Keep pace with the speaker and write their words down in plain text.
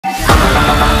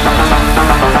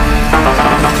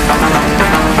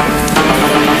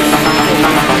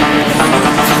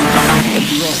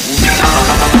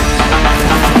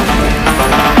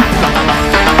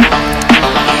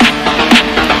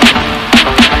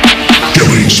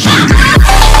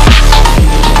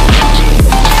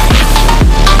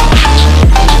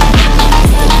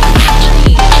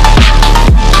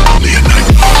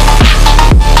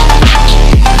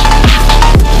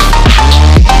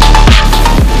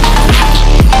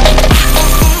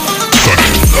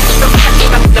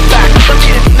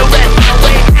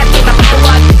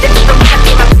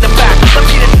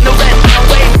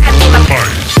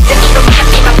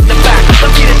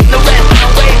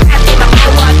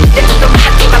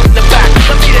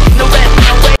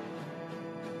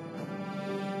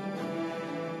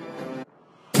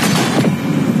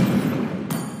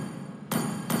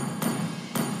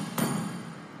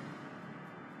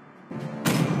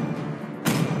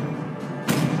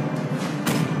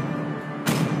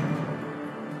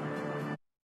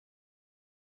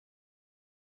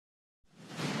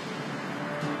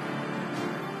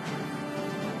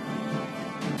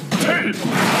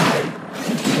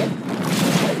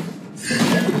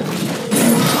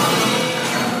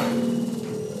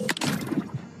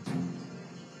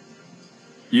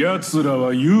奴ら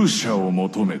は勇者を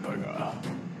求めたが、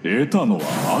得たの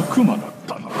は悪魔だっ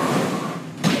たな。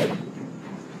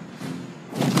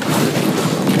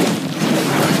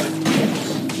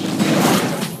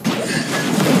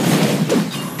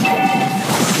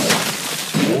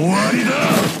終わりだ。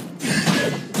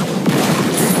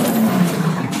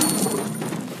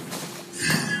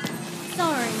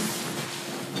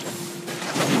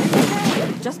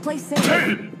Just play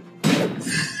safe.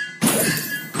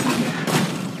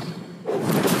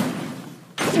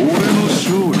 俺の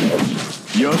勝利、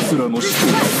奴らの死と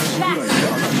同じぐらい確実なもの。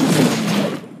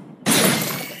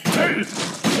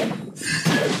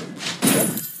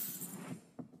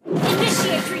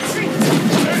Initiate retreat.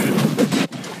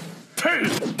 破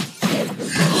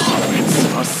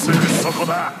滅はすぐそこ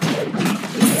だ。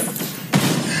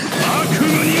悪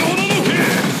夢におののけ。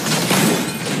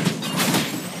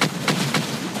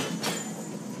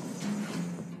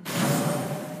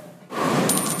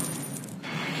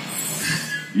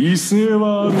威勢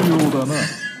はあるようだな。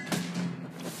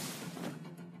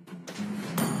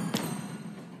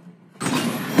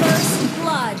First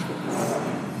blood.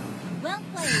 Well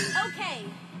played. Okay.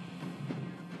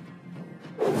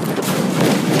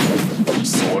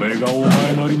 それがお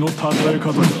前なりの称え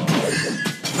方か。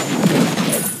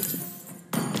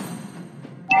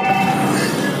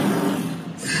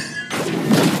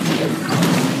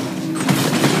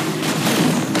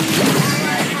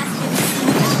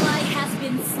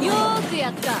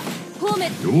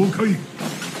了解。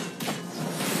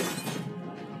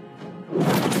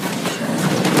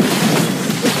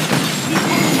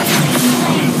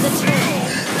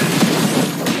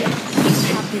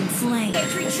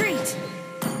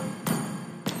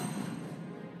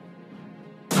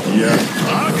いや、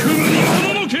悪夢にお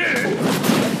ののけ。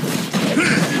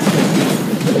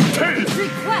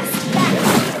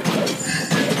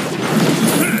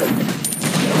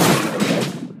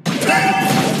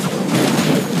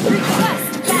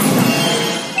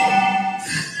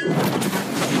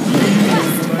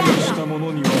した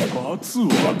者には罰を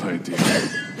与えてやる。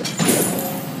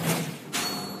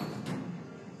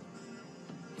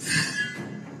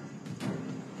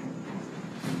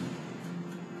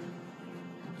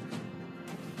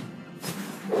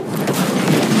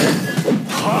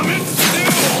破滅せ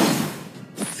よ。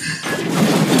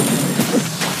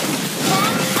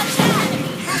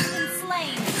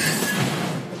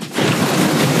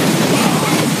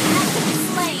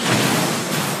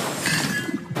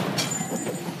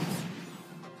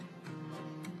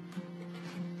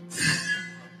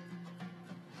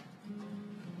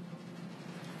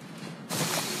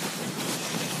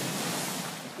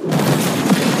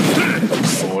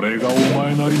それがお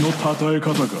前なりの称え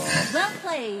方か。Well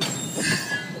played.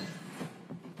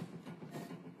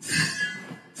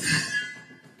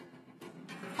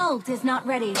 Ult is not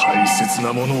ready. 大切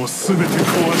なものをすべて壊して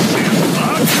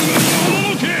悪夢におの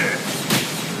のけ。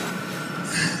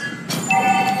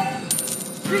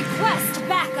Request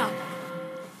backup.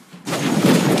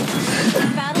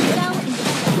 Battle cell in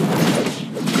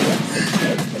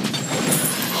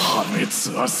破滅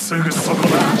はすぐそこだ。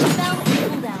 battle cell in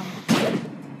cooldown.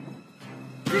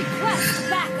 Request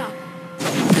backup.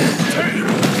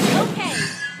 Okay.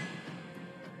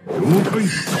 了解。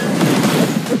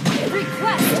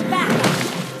 Request backup.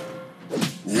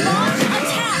 Launch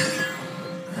attack.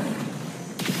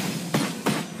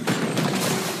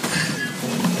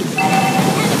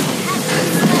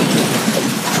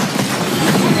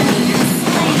 Enemy has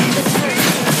slain the turret.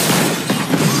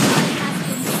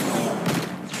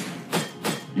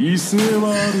 威勢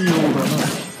はあるようだな。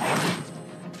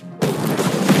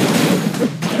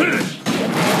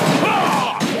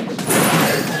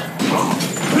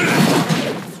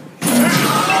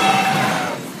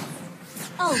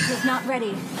Ult is not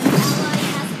ready. An ally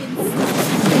has been slain.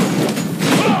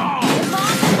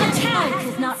 Launch attack. Ult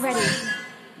is not ready.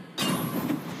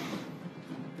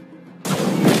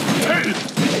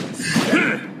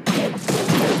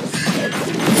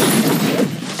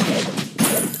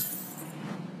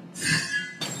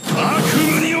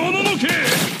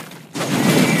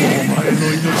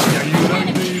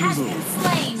 Enemy has been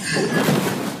slain.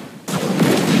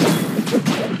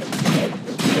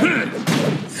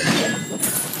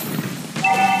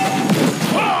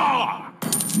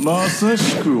 まさ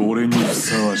しく俺にふ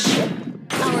さわしい。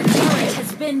 Our turret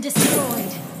has been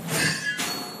destroyed.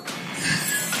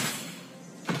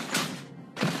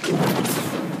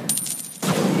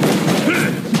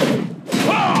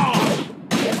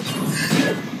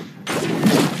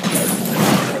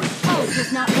 Ult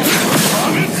is not ready.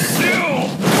 破滅せよ。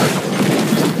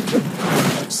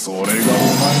それがお前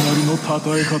なりの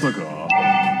称え方か。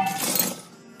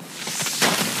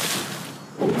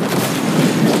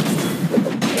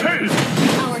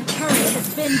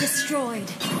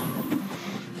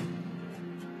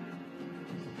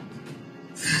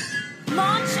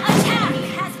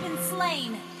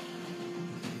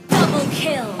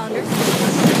kill. Understood.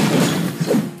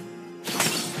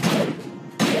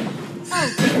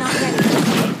 Ult is not ready.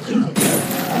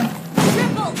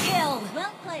 Triple kill.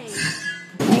 Well played.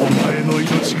 お前の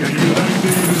命が揺らいで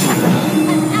いるぞ。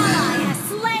 An ally has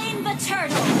slain the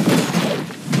turtle.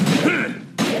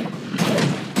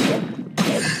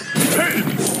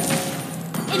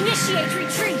 Initiate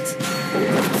retreat.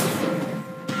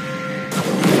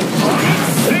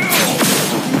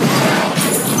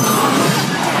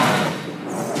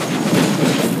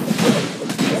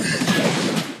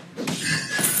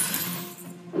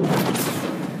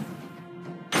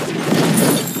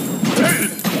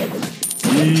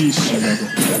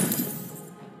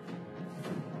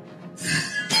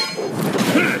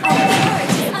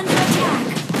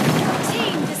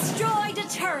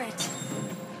 Turret.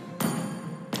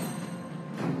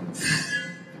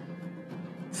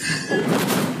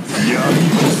 闇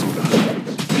こそだ。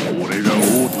俺が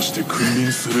王として君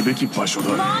臨するべき場所だ。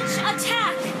 Launch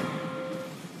attack.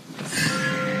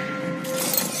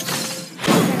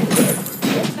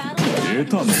 得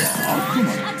たのは悪魔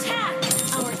だ。 Attack.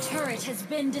 Our turret has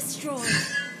been destroyed.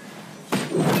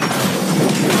 悪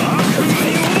魔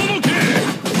におののけ。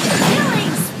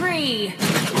 Killing spree.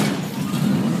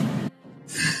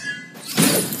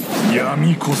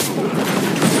 闇こそだ。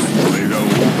俺が王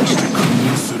として君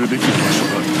臨するべき場所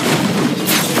だ。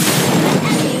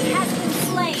 Enemy has been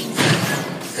slain.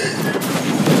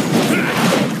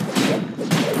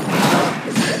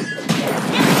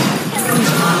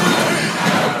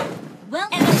 Well,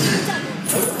 enemy double.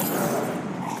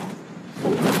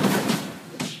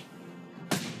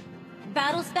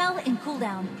 Battle spell in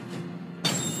cooldown.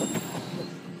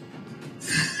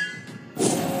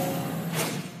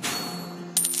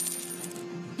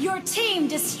 Your team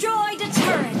destroyed a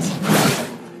turret.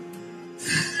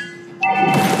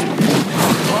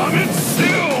 破滅せ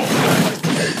よ。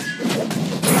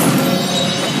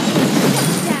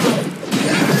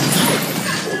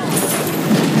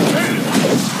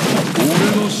 俺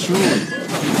の勝利は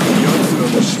奴ら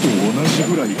の死と同じ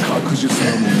ぐらい確実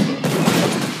なものだ。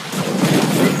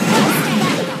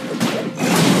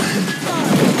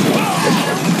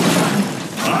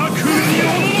 悪魔にお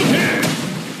ののけ。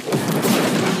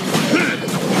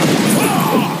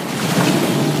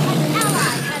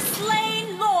 Ally has slain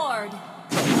Lord.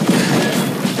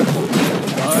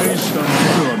 大したもの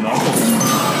ではなかった。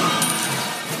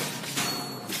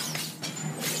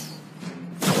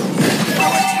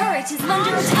 Our turret is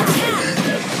under attack.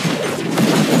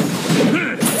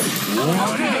 Our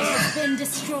turret has been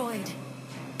destroyed.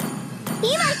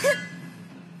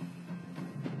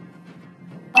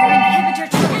 Our inhibitor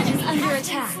turret is under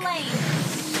attack.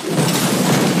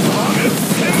 破滅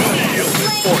せよ。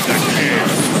おたけ。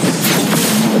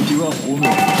敵は炎。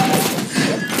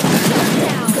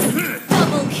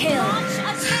 Double kill.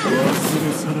 忘れ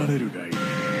去られるがいい。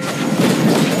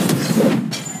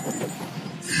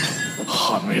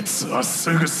破滅はす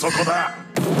ぐそこだ。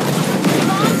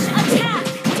 Launch attack.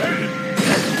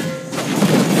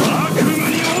 悪魔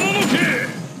におののけ。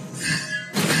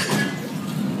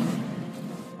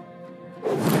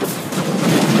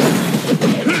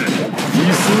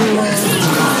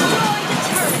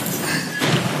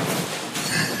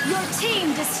 Your team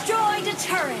destroyed a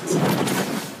turret.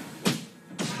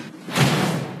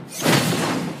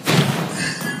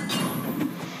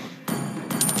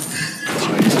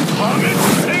 破滅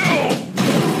せよ。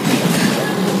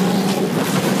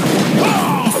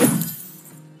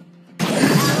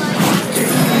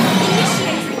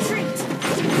 Initiate retreat.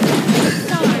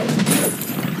 Sorry.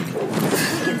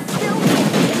 We can still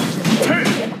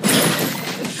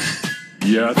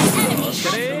奴ら enemy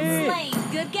has been slain.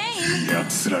 Good game.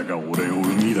 奴らが俺を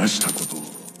生み出したことを。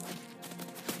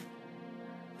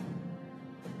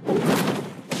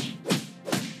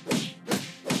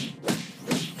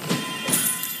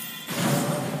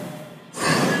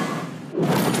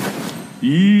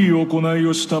いい行い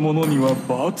をした者には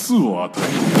罰を与える。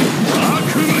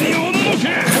悪魔におののけ。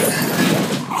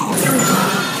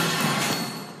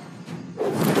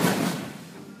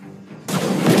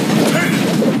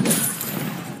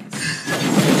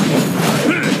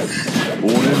俺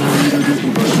のいるべき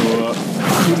場所は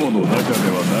雲の中で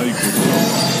はないことだ。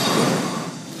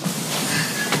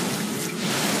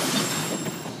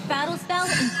 Battle spell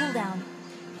in cooldown.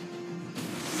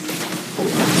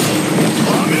 破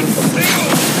滅せよ。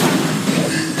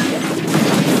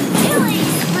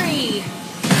 Killing spree.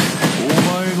 お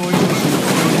前の命を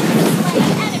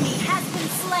Enemy has been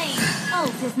slain.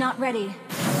 Ult is not ready.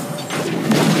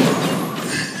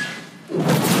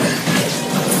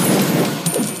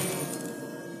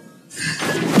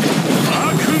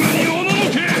 悪魔におのの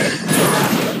け。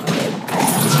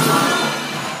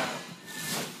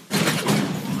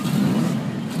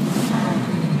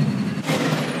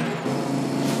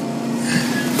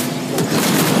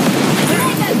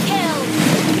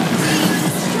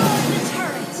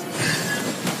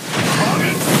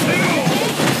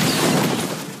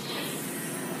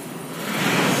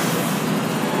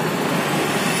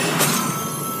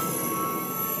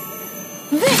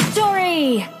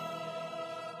Victory!